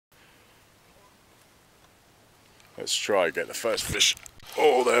Let's try get the first fish.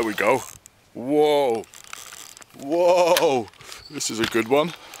 Oh, there we go. Whoa. Whoa. This is a good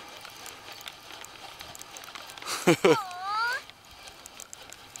one.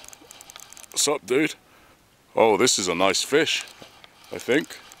 What's up, dude? Oh, this is a nice fish, I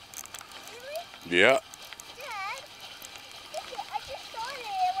think. Really? Yeah. Dad, I just saw it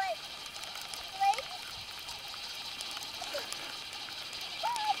like.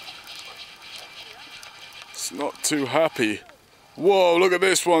 It's not too happy. Whoa, look at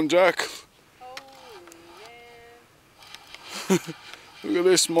this one, Jack. Oh, yeah. Look at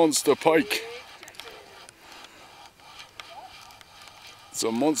this monster pike. It's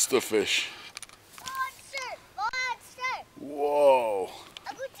a monster fish. Monster! Monster! Whoa.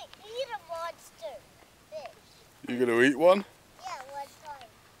 I'm going to eat a monster fish. You gonna eat one? Yeah, one time.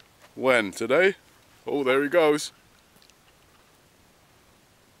 When? Today? Oh, there he goes.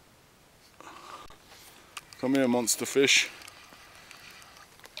 Come here, monster fish.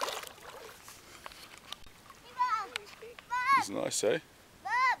 He's nice, eh?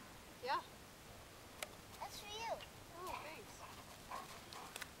 Mom! Yeah? That's for you. Oh, thanks.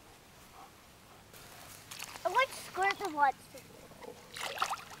 I want to squirt the monster.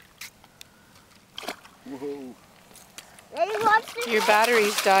 Whoa. Ready, monster? Your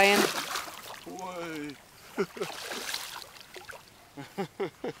battery's dying. Way.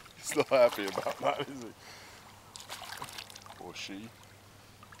 He's not happy about that, is he? Or she.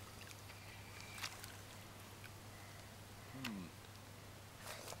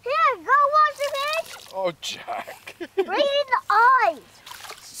 Here, go monster fish! Oh, Jack. Right in the eyes.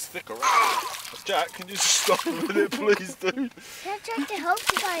 Stick around. Jack, can you just stop a minute, please, dude? I'm trying to help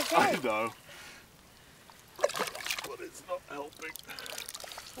you guys I out. know. But it's not helping.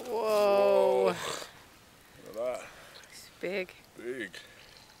 Whoa. Look at that. It's big. Big.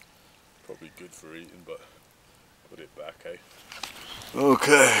 Probably good for eating, but put it back, eh?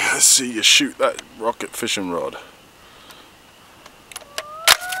 Okay, let's see you shoot that rocket fishing rod.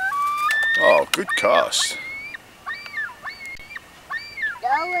 Oh, good cast.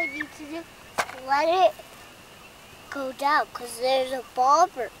 All I need to do is let it go down because there's a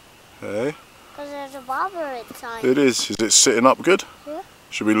bobber. Hey? Because there's a bobber inside. It is. Is it sitting up good? Yeah.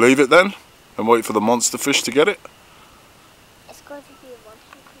 Should we leave it then and wait for the monster fish to get it? It's going to be a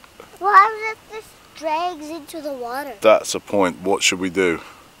monster fish. What happens if this drags into the water? That's a point. What should we do?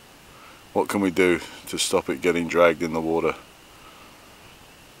 What can we do to stop it getting dragged in the water?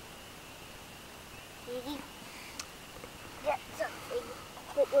 Maybe get something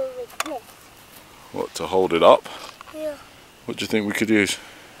that will like this. What, to hold it up? Yeah. What do you think we could use?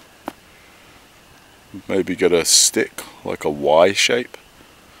 Maybe get a stick, like a Y shape?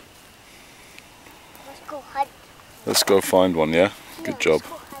 Let's go hunt. Let's go find one, yeah? Good job. Let's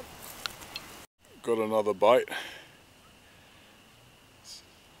go hunt. Got another bite. Let's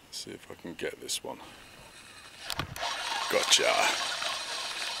see if I can get this one. Gotcha.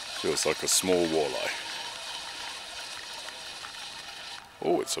 Feels like a small walleye.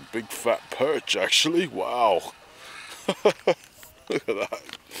 Oh, it's a big fat perch actually. Wow. Look at that.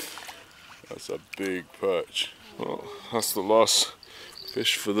 That's a big perch. Well, that's the last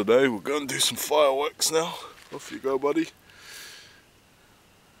fish for the day. We're going to do some fireworks now. Off you go, buddy.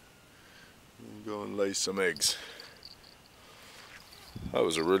 And go and lay some eggs. That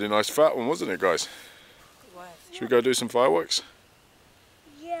was a really nice fat one, wasn't it, guys? What? Should we go do some fireworks?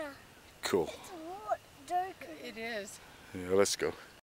 Yeah. Cool. It's a lot darker. It is. Yeah, let's go.